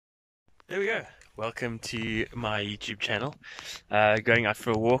There we go. Welcome to my YouTube channel. Going out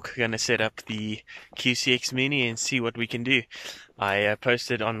for a walk. Going to set up the QCX Mini and see what we can do. I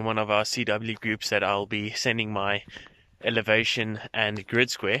posted on one of our CW groups that I'll be sending my elevation and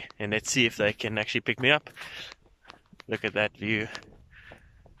grid square, and let's see if they can actually pick me up. Look at that view.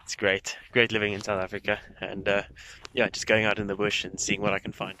 It's great. Great living in South Africa, and yeah, just going out in the bush and seeing what I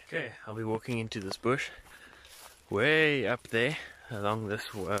can find. Okay, I'll be walking into this bush way up there along this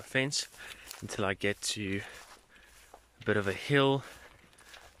fence until I get to a bit of a hill,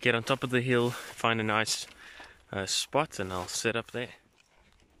 get on top of the hill, find a nice spot, and I'll set up there.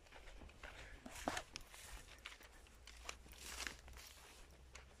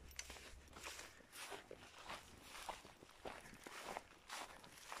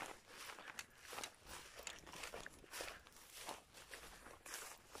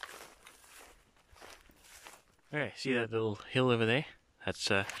 Okay, see that little hill over there? That's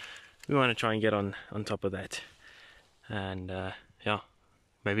we want to try and get on top of that, and yeah,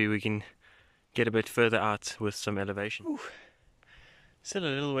 maybe we can get a bit further out with some elevation. Ooh. Still a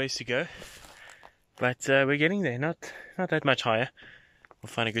little ways to go, but we're getting there. Not that much higher. We'll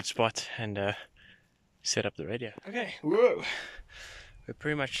find a good spot and set up the radio. Okay, whoa, we're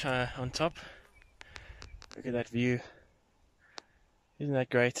pretty much on top. Look at that view. Isn't that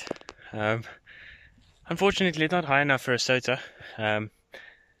great? Unfortunately, it's not high enough for a SOTA.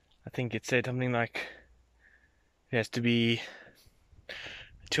 I think it said something like it has to be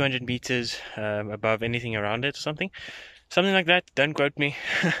 200 meters above anything around it or something like that. Don't quote me.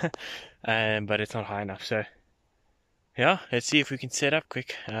 But it's not high enough, so yeah, let's see if we can set up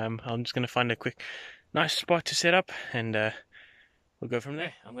quick. I'm just gonna find a quick nice spot to set up, and we'll go from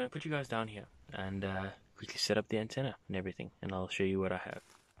there. I'm gonna put you guys down here and quickly set up the antenna and everything, and I'll show you what I have.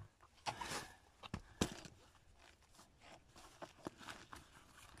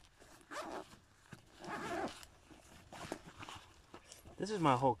 This is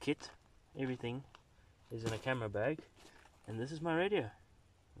my whole kit. Everything is in a camera bag, and this is my radio.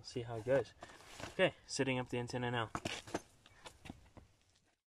 We'll see how it goes. Okay, setting up the antenna now.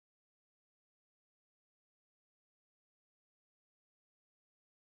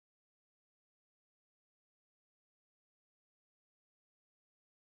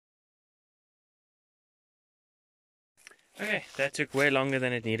 Okay, that took way longer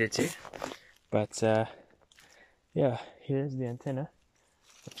than it needed to, but yeah, here's the antenna.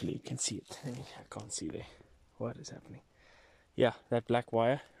 Hopefully you can see it. I can't see there. What is happening? Yeah, that black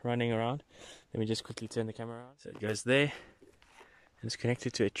wire running around. Let me just quickly turn the camera around. So it goes there, and it's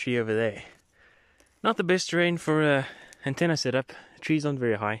connected to a tree over there. Not the best terrain for a antenna setup. The trees aren't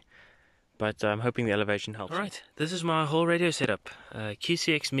very high, but I'm hoping the elevation helps. Alright, this is my whole radio setup.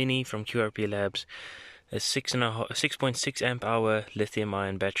 QCX Mini from QRP Labs. A 6.6 amp hour lithium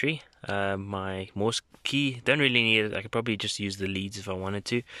ion battery. My Morse key, don't really need it. I could probably just use the leads if I wanted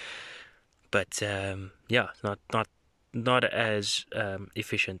to, but yeah, not as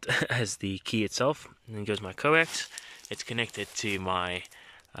efficient as the key itself. And then goes my coax. It's connected to my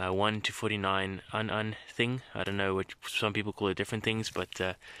 1 to 49 un thing. I don't know what some people call it, different things,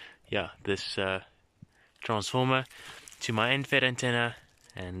 but yeah, this transformer to my end-fed antenna.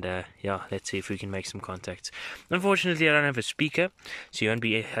 And yeah, let's see if we can make some contacts. Unfortunately, I don't have a speaker, so you won't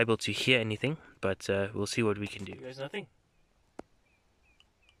be able to hear anything, but we'll see what we can do. There's nothing.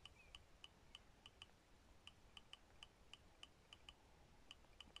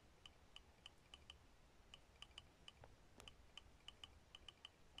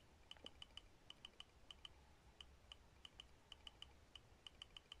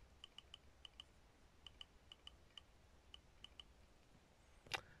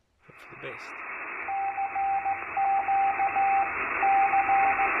 Best.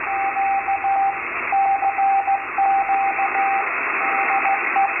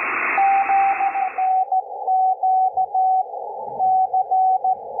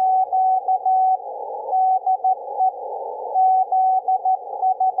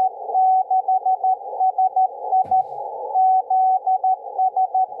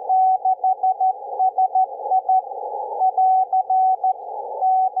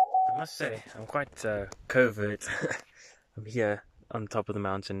 I must say, I'm quite covert. I'm here on top of the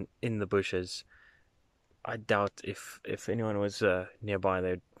mountain in the bushes. I doubt if anyone was nearby,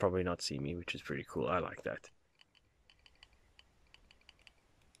 they'd probably not see me, which is pretty cool. I like that.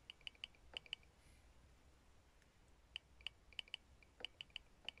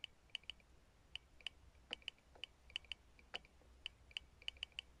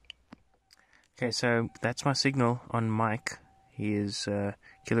 Okay, so that's my signal on Mike. He is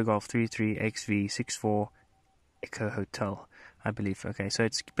Kilo Golf 33 XV 64 Echo Hotel. I believe. Okay, so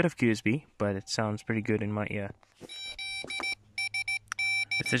it's a bit of QSB, but it sounds pretty good in my ear.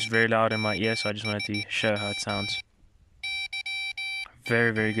 It's just very loud in my ear, so I just wanted to show how it sounds.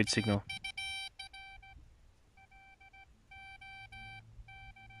 Very, very good signal.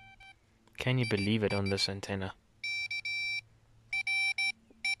 Can you believe it on this antenna?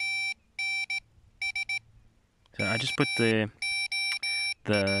 So I just put the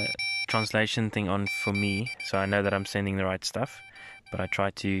translation thing on for me, so I know that I'm sending the right stuff, but I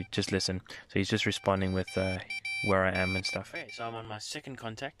try to just listen. So he's just responding with where I am and stuff. Okay, so I'm on my second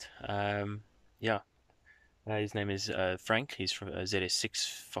contact. His name is Frank. He's from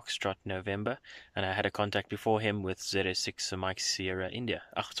ZS6 Foxtrot November, and I had a contact before him with ZS6 Mike Sierra India.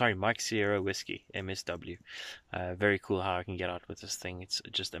 Mike Sierra Whiskey MSW. Very cool how I can get out with this thing. It's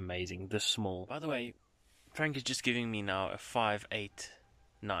just amazing. This small. By the way, Frank is just giving me now a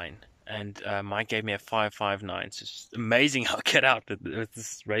 589, and Mike gave me a 559. So it's amazing how I get out with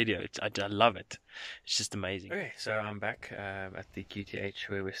this radio. I love it. It's just amazing. Okay, so I'm back at the QTH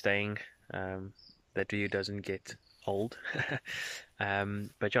where we're staying. That video doesn't get old.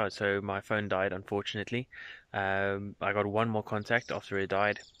 But yeah, so my phone died, unfortunately. I got one more contact after it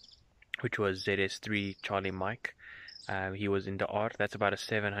died, which was ZS3 Charlie Mike. He was in Dar. That's about a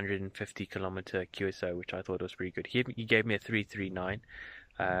 750 kilometer QSO, which I thought was pretty good. He gave me a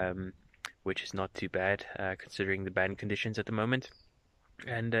 339, which is not too bad considering the band conditions at the moment.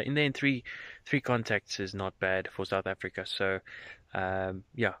 And in the end, three contacts is not bad for South Africa. So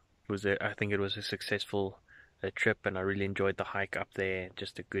yeah, I think it was a successful trip, and I really enjoyed the hike up there.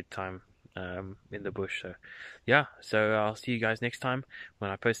 Just a good time in the bush. So yeah, so I'll see you guys next time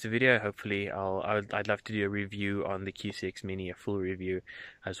when I post a video. Hopefully I'd love to do a review on the QCX Mini, a full review,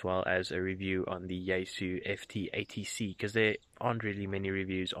 as well as a review on the Yaesu FT80C, because there aren't really many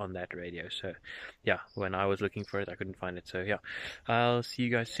reviews on that radio. So yeah, when I was looking for it, I couldn't find it. So yeah, I'll see you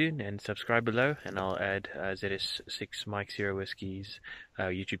guys soon, and subscribe below, and I'll add ZS6 Mike Sierra Whiskey's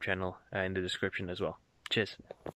YouTube channel in the description as well. Cheers.